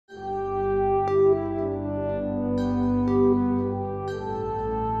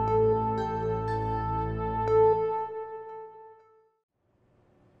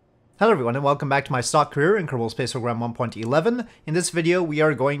Hello everyone and welcome back to my stock career in Kerbal Space Program 1.11. In this video we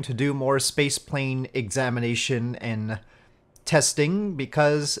are going to do more space plane examination and testing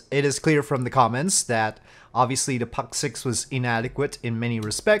because it is clear from the comments that obviously the Puck 6 was inadequate in many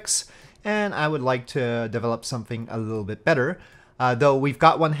respects and I would like to develop something a little bit better. Though we've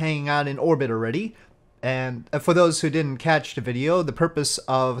got one hanging out in orbit already. And for those who didn't catch the video, the purpose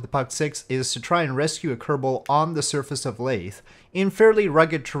of the Puck 6 is to try and rescue a Kerbal on the surface of Lathe in fairly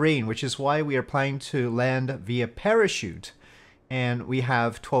rugged terrain, which is why we are planning to land via parachute. And we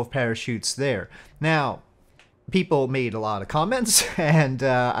have 12 parachutes there. Now, people made a lot of comments, and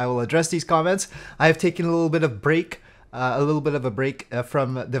I will address these comments. I have taken a little bit of a break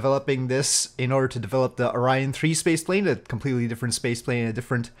from developing this in order to develop the Orion 3 spaceplane, a completely different spaceplane, a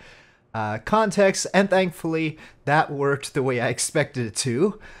different context, and thankfully that worked the way I expected it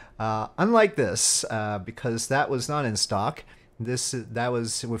to. Unlike this, because that was not in stock. That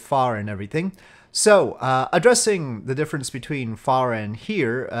was with FAR and everything. So, addressing the difference between FAR and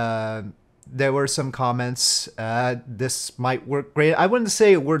here, there were some comments. This might work great. I wouldn't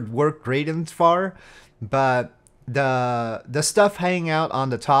say it would work great in FAR, but the stuff hanging out on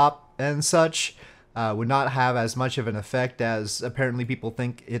the top and such would not have as much of an effect as apparently people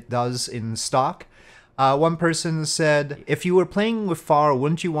think it does in stock. One person said, if you were playing with FAR,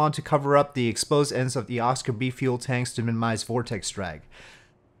 wouldn't you want to cover up the exposed ends of the Oscar B fuel tanks to minimize vortex drag?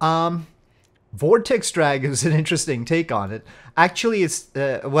 Vortex drag is an interesting take on it. Actually, it's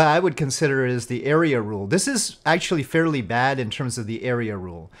what I would consider is the area rule. This is actually fairly bad in terms of the area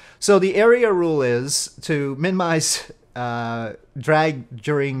rule. So the area rule is to minimize drag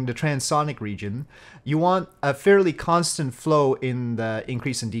during the transonic region. You want a fairly constant flow in the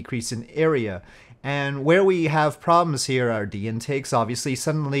increase and decrease in area. And where we have problems here are the intakes, obviously.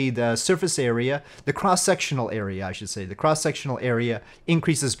 Suddenly the surface area, the cross-sectional area, I should say, the cross-sectional area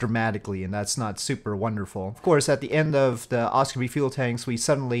increases dramatically, and that's not super wonderful. Of course, at the end of the Oscar B fuel tanks, we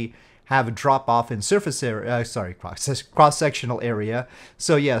suddenly have a drop-off in surface area, cross-sectional area.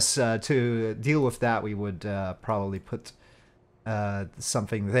 So yes, to deal with that, we would probably put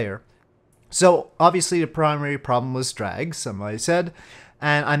something there. So obviously the primary problem was drag, somebody said.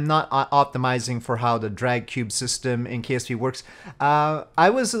 And I'm not optimizing for how the drag cube system in KSP works.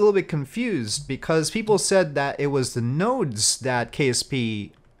 I was a little bit confused because people said that it was the nodes that KSP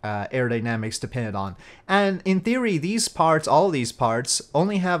aerodynamics depended on. And in theory, these parts, all of these parts,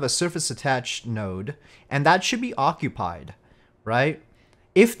 only have a surface attached node, and that should be occupied, right?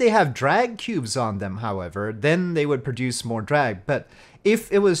 If they have drag cubes on them, however, then they would produce more drag. But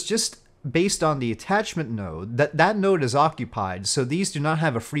if it was just based on the attachment node, that node is occupied, so these do not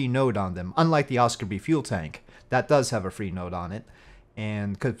have a free node on them, unlike the Oscar B fuel tank. That does have a free node on it,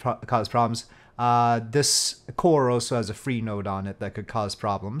 and could cause problems. This core also has a free node on it that could cause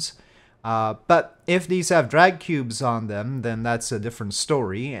problems. But if these have drag cubes on them, then that's a different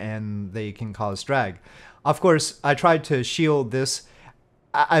story, and they can cause drag. Of course, I tried to shield this.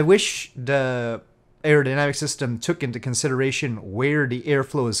 I wish the aerodynamic system took into consideration where the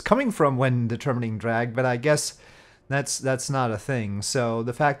airflow is coming from when determining drag, but I guess that's not a thing. So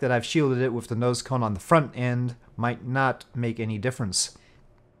the fact that I've shielded it with the nose cone on the front end might not make any difference.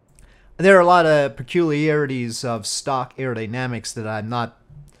 There are a lot of peculiarities of stock aerodynamics that I'm not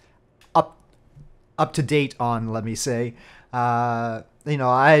up to date on, let me say. You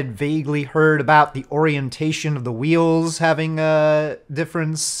know, I had vaguely heard about the orientation of the wheels having a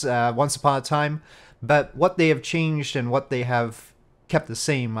difference once upon a time, but what they have changed and what they have kept the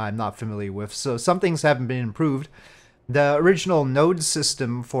same, I'm not familiar with. So some things haven't been improved. The original node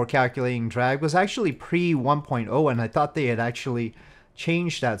system for calculating drag was actually pre 1.0, and I thought they had actually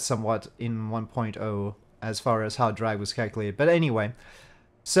changed that somewhat in 1.0 as far as how drag was calculated. But anyway,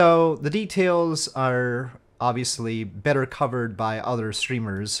 so the details are obviously better covered by other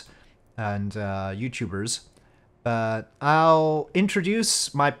streamers and YouTubers. But I'll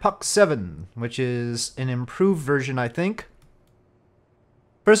introduce my Puck 7, which is an improved version, I think.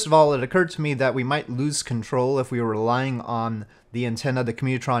 First of all, it occurred to me that we might lose control if we were relying on the antenna, the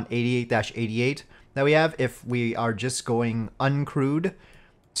Commutron 88-88 that we have, if we are just going uncrewed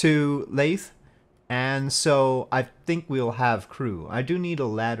to Lathe. And so I think we'll have crew. I do need a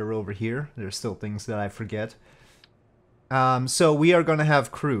ladder over here. There's still things that I forget. So we are going to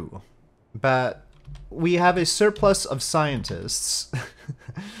have crew. But we have a surplus of scientists.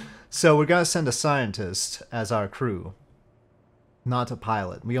 So we're going to send a scientist as our crew. Not a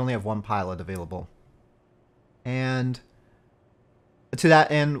pilot. We only have one pilot available. And To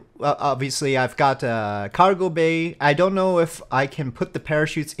that end, obviously I've got a cargo bay. I don't know if I can put the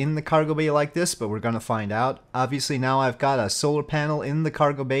parachutes in the cargo bay like this, but we're gonna find out. Obviously now I've got a solar panel in the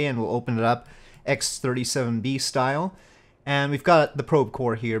cargo bay, and we'll open it up X37B style. And we've got the probe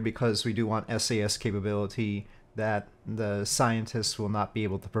core here because we do want SAS capability that the scientists will not be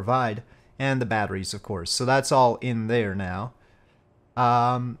able to provide, and the batteries, of course. So that's all in there now.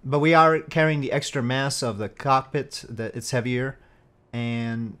 But we are carrying the extra mass of the cockpit, that it's heavier.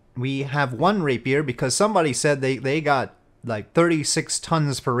 And we have one rapier because somebody said they got like 36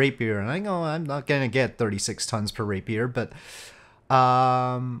 tons per rapier. And I go, I'm not going to get 36 tons per rapier, but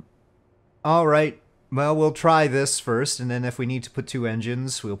all right. Well, we'll try this first, and then if we need to put 2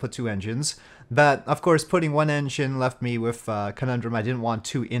 engines, we'll put 2 engines. But, of course, putting 1 engine left me with a conundrum. I didn't want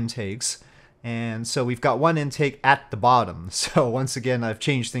 2 intakes. And so we've got 1 intake at the bottom. So once again, I've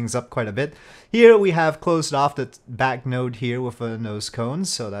changed things up quite a bit. Here we have closed off the back node here with a nose cone.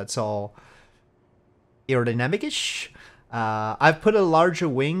 So that's all aerodynamic-ish. I've put a larger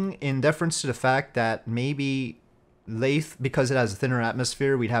wing in deference to the fact that maybe Lathe, because it has a thinner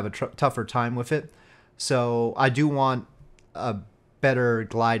atmosphere, we'd have a tougher time with it. So I do want a better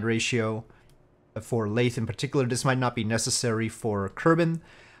glide ratio for Lathe in particular. This might not be necessary for Kerbal.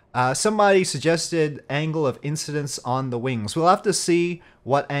 Somebody suggested angle of incidence on the wings. We'll have to see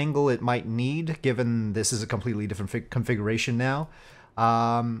what angle it might need, given this is a completely different configuration now.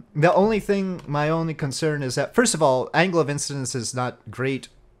 The only thing, my only concern is that, first of all, angle of incidence is not great.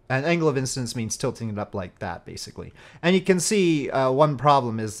 An angle of incidence means tilting it up like that, basically. And you can see one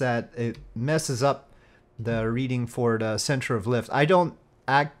problem is that it messes up the reading for the center of lift. I don't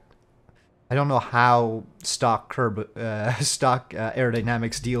know how stock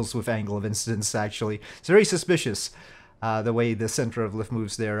aerodynamics deals with angle of incidence, actually. It's very suspicious, the way the center of lift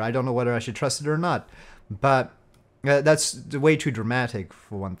moves there. I don't know whether I should trust it or not. But that's way too dramatic,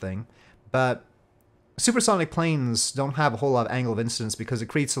 for one thing. But supersonic planes don't have a whole lot of angle of incidence because it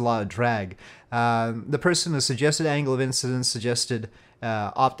creates a lot of drag. The person who suggested angle of incidence suggested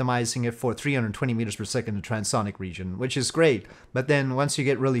optimizing it for 320 meters per second in the transonic region, which is great. But then once you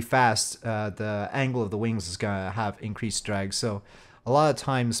get really fast, the angle of the wings is going to have increased drag. So a lot of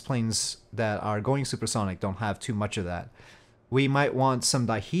times planes that are going supersonic don't have too much of that. We might want some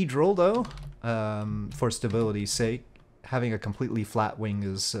dihedral, though, for stability's sake. Having a completely flat wing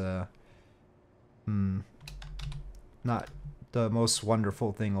is not the most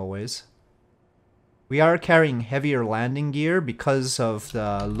wonderful thing always. We are carrying heavier landing gear because of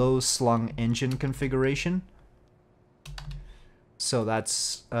the low-slung engine configuration. So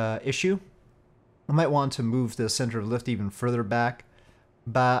that's an issue. I might want to move the center of lift even further back.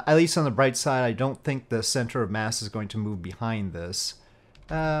 But at least on the bright side, I don't think the center of mass is going to move behind this.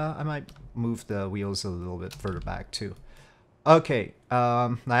 I might move the wheels a little bit further back too. Okay,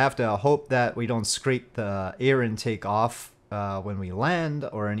 I have to hope that we don't scrape the air intake off when we land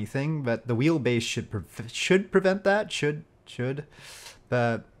or anything, but the wheelbase should prevent that. Should.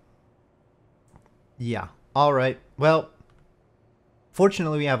 But yeah. All right. Well,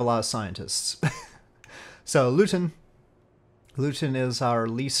 fortunately, we have a lot of scientists. So Luton is our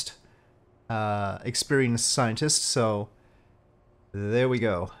least experienced scientist. So there we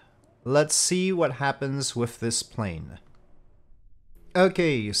go. Let's see what happens with this plane.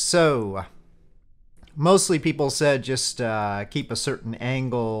 Okay, so mostly people said just keep a certain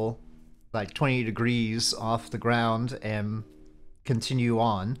angle, like 20 degrees off the ground, and continue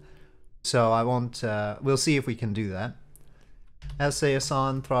on. So I won't, we'll see if we can do that. SAS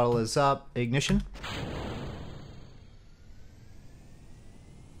on, throttle is up, ignition.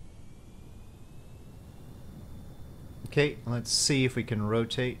 Okay, let's see if we can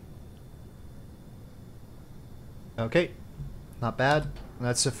rotate. Okay, not bad.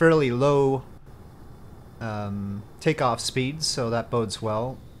 That's a fairly low takeoff speed, so that bodes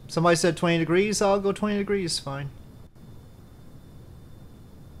well. Somebody said 20 degrees, I'll go 20 degrees, fine.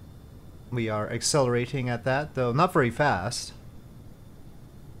 We are accelerating at that, though not very fast.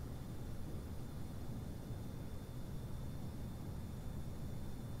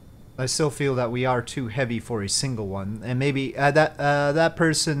 I still feel that we are too heavy for a single one, and maybe that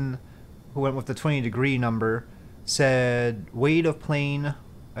person who went with the 20-degree number said weight of plane,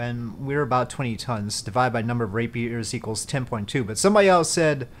 and we're about 20 tons, divided by number of rapiers equals 10.2, but somebody else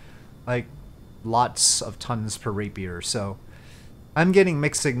said like lots of tons per rapier, so I'm getting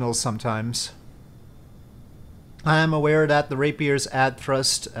mixed signals sometimes. I am aware that the rapiers add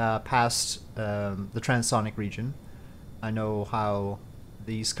thrust past the transonic region. I know how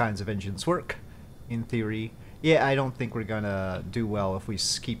these kinds of engines work, in theory. Yeah, I don't think we're gonna do well if we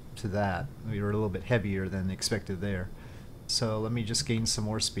keep to that. We were a little bit heavier than expected there. So let me just gain some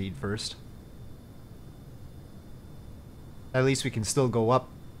more speed first. At least we can still go up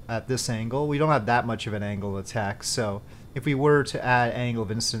at this angle. We don't have that much of an angle of attack, so if we were to add angle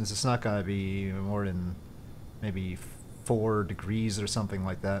of incidence, it's not going to be more than maybe 4 degrees or something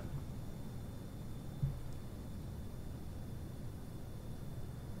like that.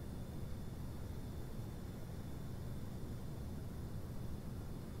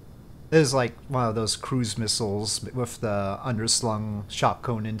 This is like one of those cruise missiles with the underslung shock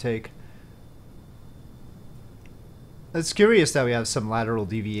cone intake. It's curious that we have some lateral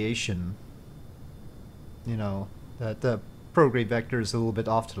deviation. You know, that the prograde vector is a little bit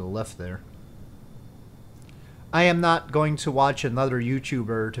off to the left there. I am not going to watch another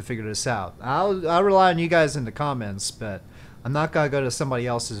YouTuber to figure this out. I'll rely on you guys in the comments, but I'm not going to go to somebody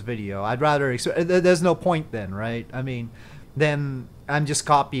else's video. I'd rather... There's no point then, right? I mean, then I'm just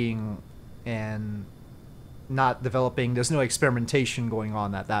copying and not developing. There's no experimentation going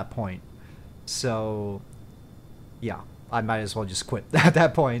on at that point. So, yeah, I might as well just quit at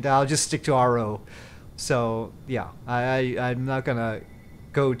that point. I'll just stick to RO. So, yeah, I'm not going to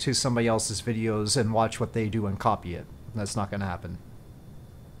go to somebody else's videos and watch what they do and copy it. That's not going to happen.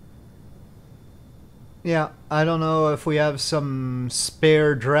 Yeah, I don't know if we have some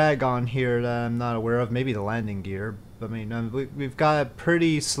spare drag on here that I'm not aware of. Maybe the landing gear. I mean, we've got it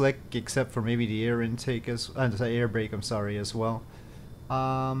pretty slick, except for maybe the air intake the air brake. I'm sorry as well.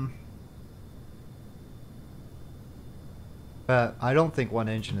 But I don't think one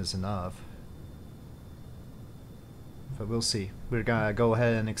engine is enough. But we'll see. We're gonna go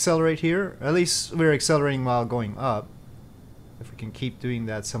ahead and accelerate here. At least we're accelerating while going up. If we can keep doing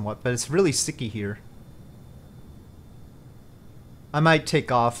that somewhat. But it's really sticky here. I might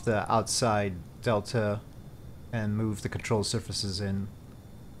take off the outside delta and move the control surfaces in.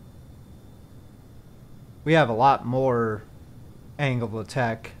 We have a lot more angle of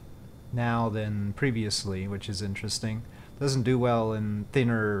attack now than previously, which is interesting. Doesn't do well in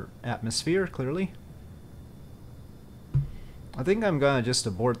thinner atmosphere, clearly. I think I'm gonna just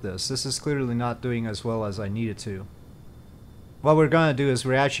abort this. This is clearly not doing as well as I need it to. What we're gonna do is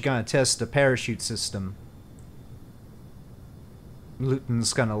we're actually gonna test the parachute system.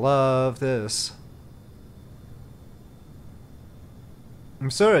 Luton's gonna love this. I'm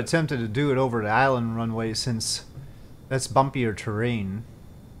sort of tempted to do it over the island runway since that's bumpier terrain.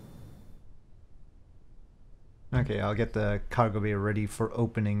 Okay, I'll get the cargo bay ready for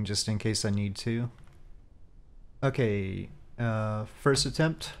opening just in case I need to. Okay, first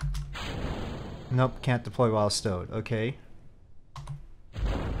attempt. Nope, can't deploy while stowed. Okay.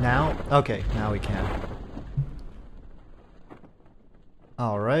 Now? Okay, now we can.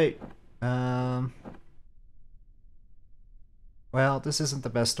 Alright. Well, this isn't the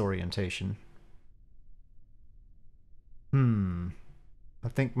best orientation. I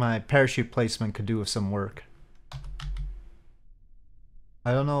think my parachute placement could do with some work.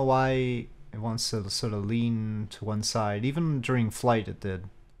 I don't know why it wants to sort of lean to one side. Even during flight it did.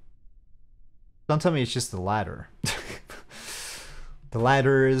 Don't tell me it's just the ladder. The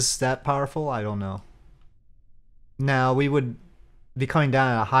ladder is that powerful? I don't know. Now, we would be coming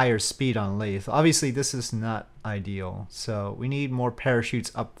down at a higher speed on lathe. Obviously, this is not ideal, so we need more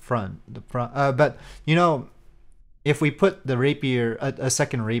parachutes up front. But, you know, if we put the rapier, a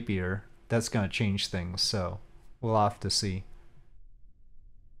second rapier, that's going to change things, so we'll have to see.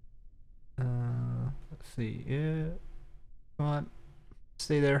 Let's see. Yeah. Come on.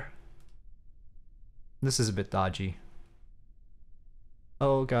 Stay there. This is a bit dodgy.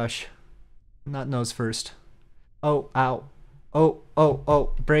 Oh, gosh. Not nose first. Oh, ow.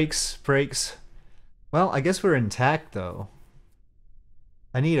 Oh, brakes. Well, I guess we're intact, though.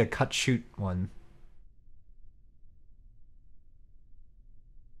 I need a cut shoot one.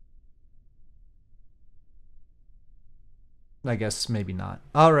 I guess maybe not.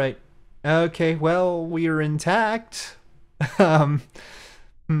 Alright. Okay, well, we're intact. Alright,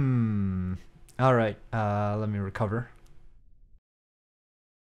 let me recover.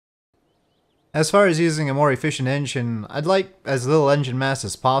 As far as using a more efficient engine, I'd like as little engine mass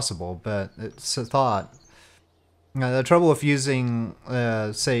as possible, but it's a thought. The trouble with using,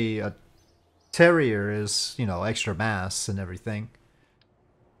 say, a Terrier is, you know, extra mass and everything.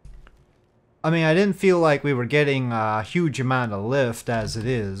 I mean, I didn't feel like we were getting a huge amount of lift as it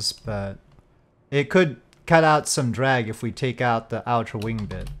is, but it could cut out some drag if we take out the outer wing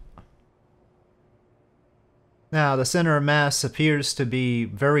bit. Now, the center of mass appears to be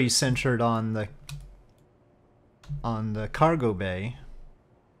very centered on the cargo bay.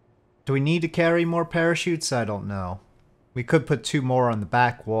 Do we need to carry more parachutes? I don't know. We could put 2 more on the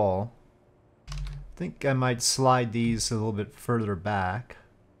back wall. think I might slide these a little bit further back.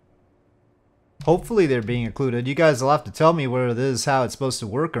 Hopefully they're being included. You guys will have to tell me whether it is how it's supposed to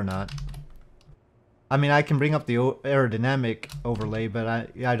work or not. I mean, I can bring up the aerodynamic overlay, but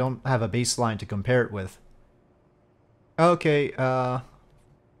I don't have a baseline to compare it with. Okay,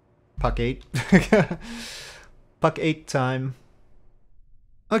 puck 8. Puck 8 time.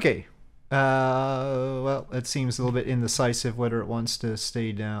 Okay. Well, it seems a little bit indecisive whether it wants to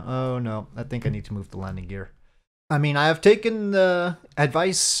stay down. Oh no, I think I need to move the landing gear. I mean, I have taken the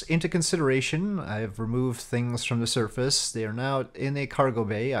advice into consideration. I have removed things from the surface. They are now in a cargo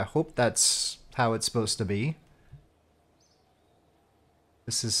bay. I hope that's how it's supposed to be.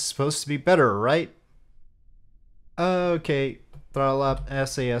 This is supposed to be better, right? Okay, throttle up,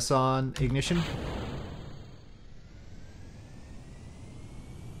 SAS on, ignition.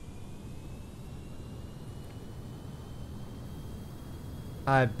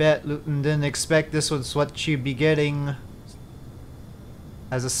 I bet Luton didn't expect this was what she'd be getting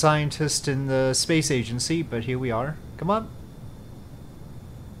as a scientist in the space agency, but here we are. Come on.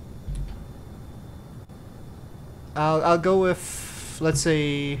 I'll go with, let's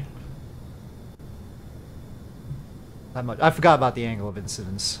say, that much. I forgot about the angle of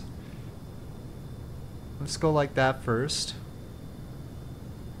incidence. Let's go like that first.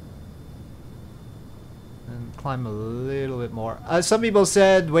 And climb a little bit more. Some people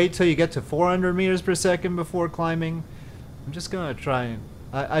said wait till you get to 400 meters per second before climbing. I'm just gonna try and...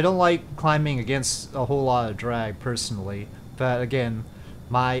 I don't like climbing against a whole lot of drag personally, but again,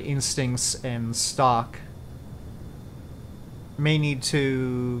 my instincts and stock may need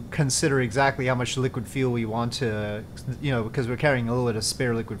to consider exactly how much liquid fuel we want to, you know, because we're carrying a little bit of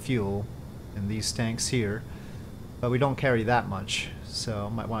spare liquid fuel in these tanks here, but we don't carry that much, so I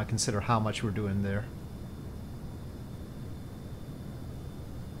might want to consider how much we're doing there.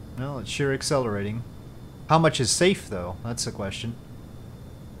 Well, it's sure accelerating. How much is safe, though? That's the question.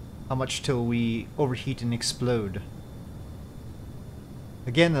 How much till we overheat and explode?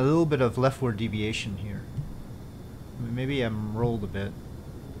 Again, a little bit of leftward deviation here. Maybe I'm rolled a bit.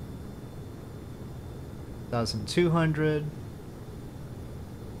 1,200.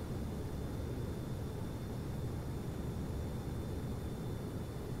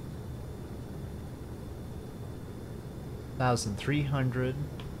 $1,300.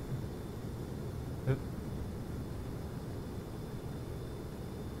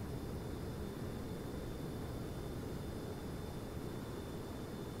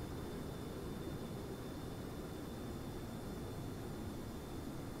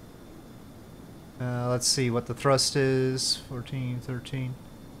 Let's see what the thrust is. 14, 13.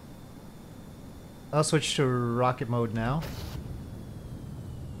 I'll switch to rocket mode now.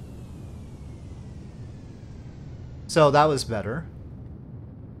 So that was better.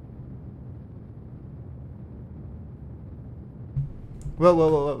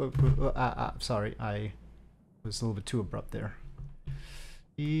 Whoa. Sorry, I was a little bit too abrupt there.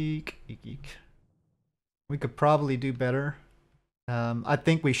 Eek. We could probably do better. I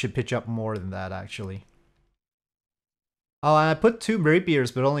think we should pitch up more than that, actually. Oh, and I put 2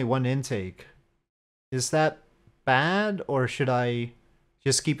 rapiers, but only 1 intake. Is that bad, or should I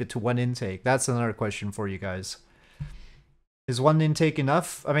just keep it to 1 intake? That's another question for you guys. Is 1 intake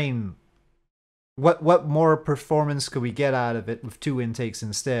enough? I mean, what more performance could we get out of it with 2 intakes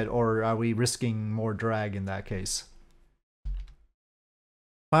instead, or are we risking more drag in that case?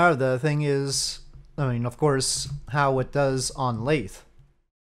 Part of the thing is, I mean, of course, how it does on lathe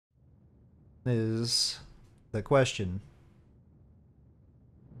is the question.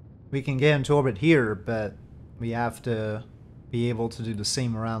 We can get into orbit here, but we have to be able to do the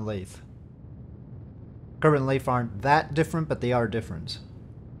same around lathe. Kerbal and lathe aren't that different, but they are different.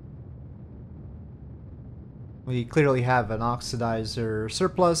 We clearly have an oxidizer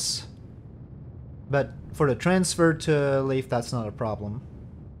surplus, but for the transfer to lathe, that's not a problem.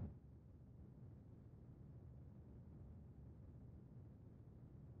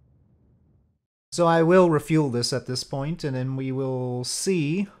 So I will refuel this at this point, and then we will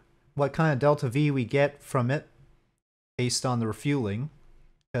see what kind of delta V we get from it based on the refueling,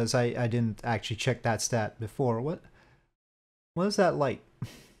 because I didn't actually check that stat before. What is that light?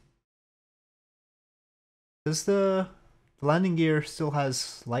 Does the landing gear still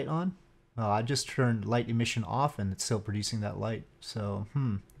has light on? Oh, I just turned light emission off and it's still producing that light. So,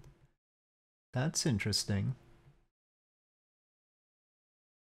 that's interesting.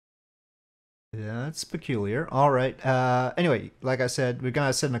 Yeah, that's peculiar. Alright, anyway, like I said, we're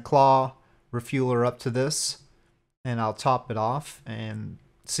gonna send a claw refueler up to this, and I'll top it off and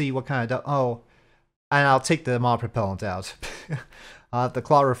see what kind of... oh, and I'll take the mod propellant out. I'll have the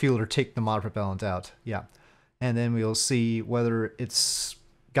claw refueler take the mod propellant out. Yeah. And then we'll see whether it's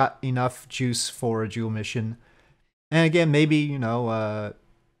got enough juice for a dual mission. And again, maybe, you know,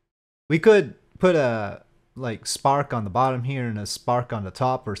 we could put a like spark on the bottom here and a spark on the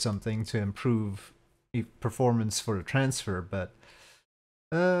top or something to improve performance for the transfer, but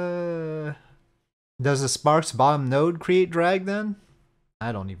does the spark's bottom node create drag then?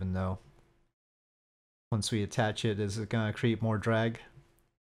 I don't even know. Once we attach it, is it gonna create more drag?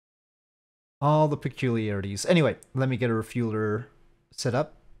 All the peculiarities. Anyway, let me get a refueler set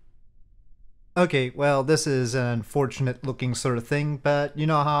up. Okay, well, this is an unfortunate looking sort of thing, but you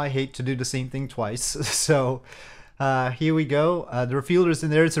know how I hate to do the same thing twice. So here we go. The refueler's in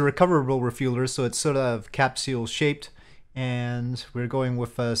there. It's a recoverable refueler, so it's sort of capsule shaped. And we're going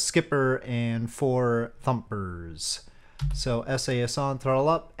with a skipper and 4 thumpers. So SAS on, throttle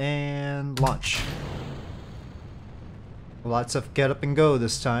up, and launch. Lots of get up and go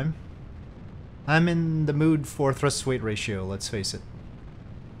this time. I'm in the mood for thrust weight ratio, let's face it.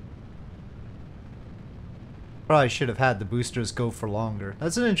 Probably should have had the boosters go for longer.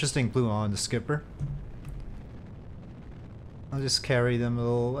 That's an interesting blue on the skipper. I'll just carry them a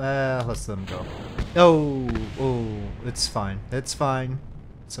little. Let's let them go. Oh, it's fine. It's fine.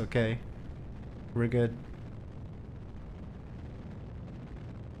 It's okay. We're good.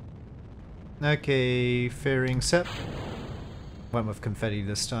 Okay, fairing set. Went with confetti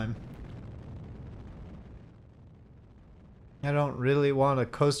this time. I don't really want to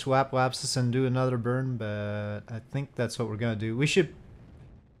coast to Apoapsis and do another burn, but I think that's what we're gonna do.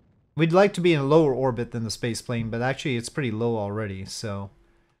 We'd like to be in a lower orbit than the space plane, but actually it's pretty low already, so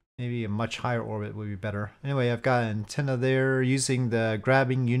maybe a much higher orbit would be better. Anyway, I've got an antenna there using the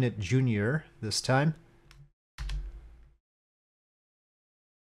grabbing unit junior this time.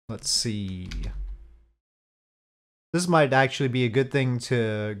 Let's see. This might actually be a good thing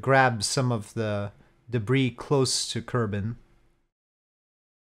to grab some of the debris close to Kerbal.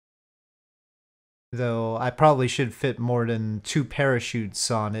 Though I probably should fit more than 2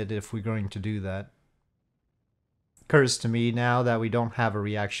 parachutes on it if we're going to do that. Occurs to me now that we don't have a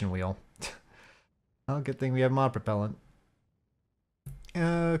reaction wheel. Well, good thing we have mod propellant.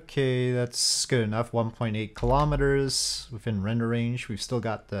 Okay, that's good enough. 1.8 kilometers within render range. We've still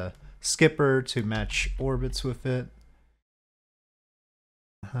got the skipper to match orbits with it.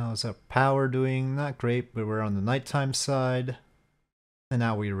 How's our power doing? Not great, but we're on the nighttime side. And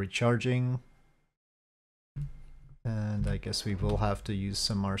now we're recharging. And I guess we will have to use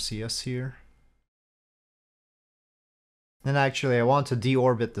some RCS here. And actually, I want to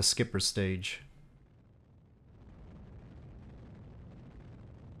deorbit the skipper stage.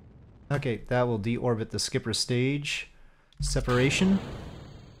 Okay, that will deorbit the skipper stage. Separation.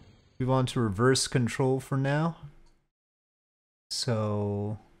 We want to reverse control for now.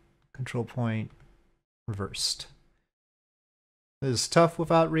 So, control point reversed. This is tough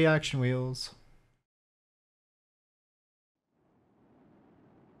without reaction wheels.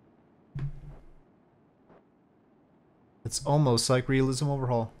 It's almost like Realism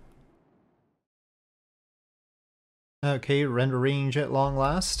Overhaul. Okay, render range at long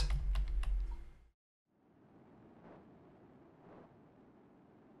last.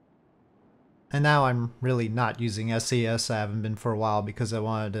 And now I'm really not using SAS. I haven't been for a while because I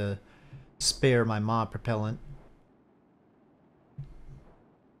wanted to spare my mod propellant.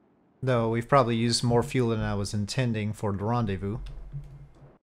 Though we've probably used more fuel than I was intending for the rendezvous.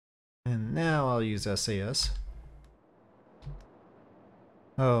 And now I'll use SAS.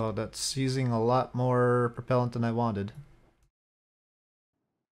 Oh, that's using a lot more propellant than I wanted.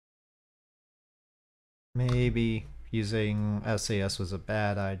 Maybe using SAS was a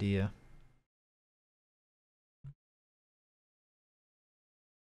bad idea.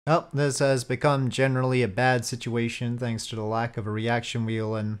 Well, this has become generally a bad situation thanks to the lack of a reaction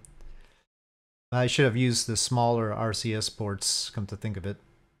wheel, and I should have used the smaller RCS ports, come to think of it.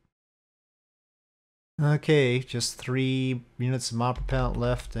 Okay, just 3 units of mod propellant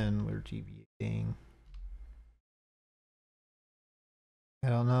left and we're deviating. I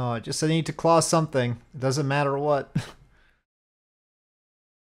don't know, I need to claw something. It doesn't matter what.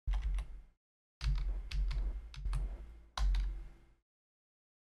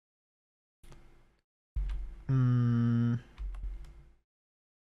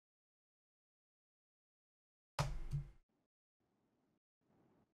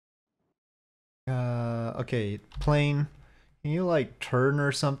 Okay, plane. Can you like turn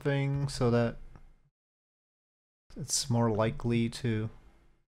or something so that it's more likely to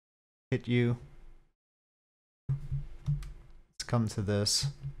hit you? Let's come to this.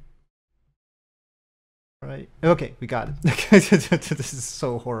 Right. Okay, we got it. This is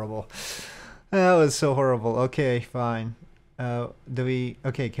so horrible. That was so horrible. Okay, fine. Do we?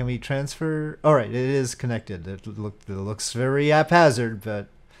 Okay, can we transfer? All right, it is connected. It looks very haphazard, but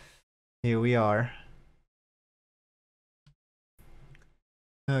here we are.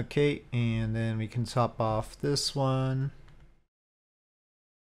 Okay, and then we can top off this one.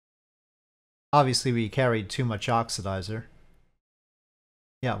 Obviously, we carried too much oxidizer.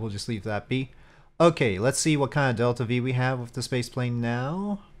 Yeah, we'll just leave that be. Okay, let's see what kind of delta V we have with the spaceplane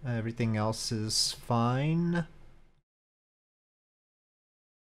now. Everything else is fine.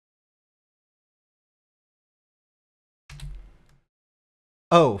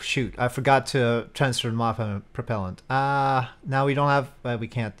 Oh, shoot, I forgot to transfer my propellant. Now we don't have, we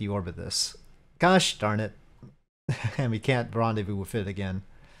can't deorbit this. Gosh darn it. And we can't rendezvous with it again.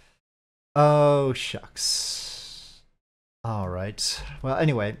 Oh, shucks. Alright. Well,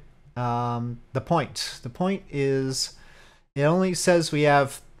 anyway, the point is, it only says we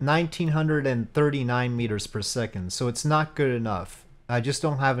have 1939 meters per second, so it's not good enough. I just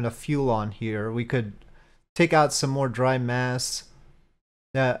don't have enough fuel on here. We could take out some more dry mass.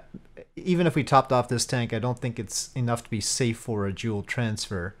 Even if we topped off this tank, I don't think it's enough to be safe for a joule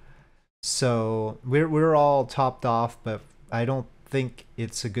transfer. So we're all topped off, but I don't think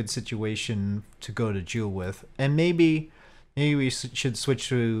it's a good situation to go to joule with. And maybe we should switch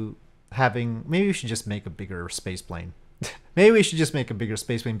to having. Maybe we should just make a bigger space plane. Maybe we should just make a bigger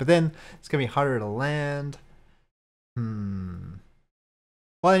space plane, but then it's gonna be harder to land.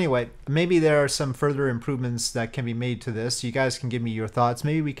 Well, anyway, maybe there are some further improvements that can be made to this. You guys can give me your thoughts.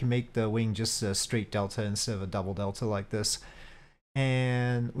 Maybe we can make the wing just a straight delta instead of a double delta like this.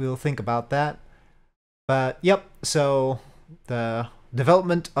 And we'll think about that. But, yep, so the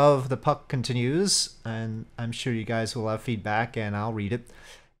development of the puck continues. And I'm sure you guys will have feedback, and I'll read it.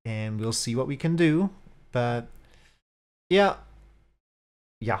 And we'll see what we can do. But, yeah.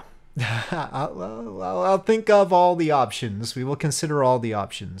 I'll think of all the options. We will consider all the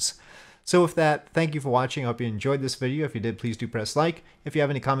options. So with that, thank you for watching. I hope you enjoyed this video. If you did, please do press like. If you have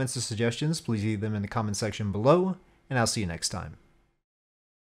any comments or suggestions, please leave them in the comment section below, and I'll see you next time.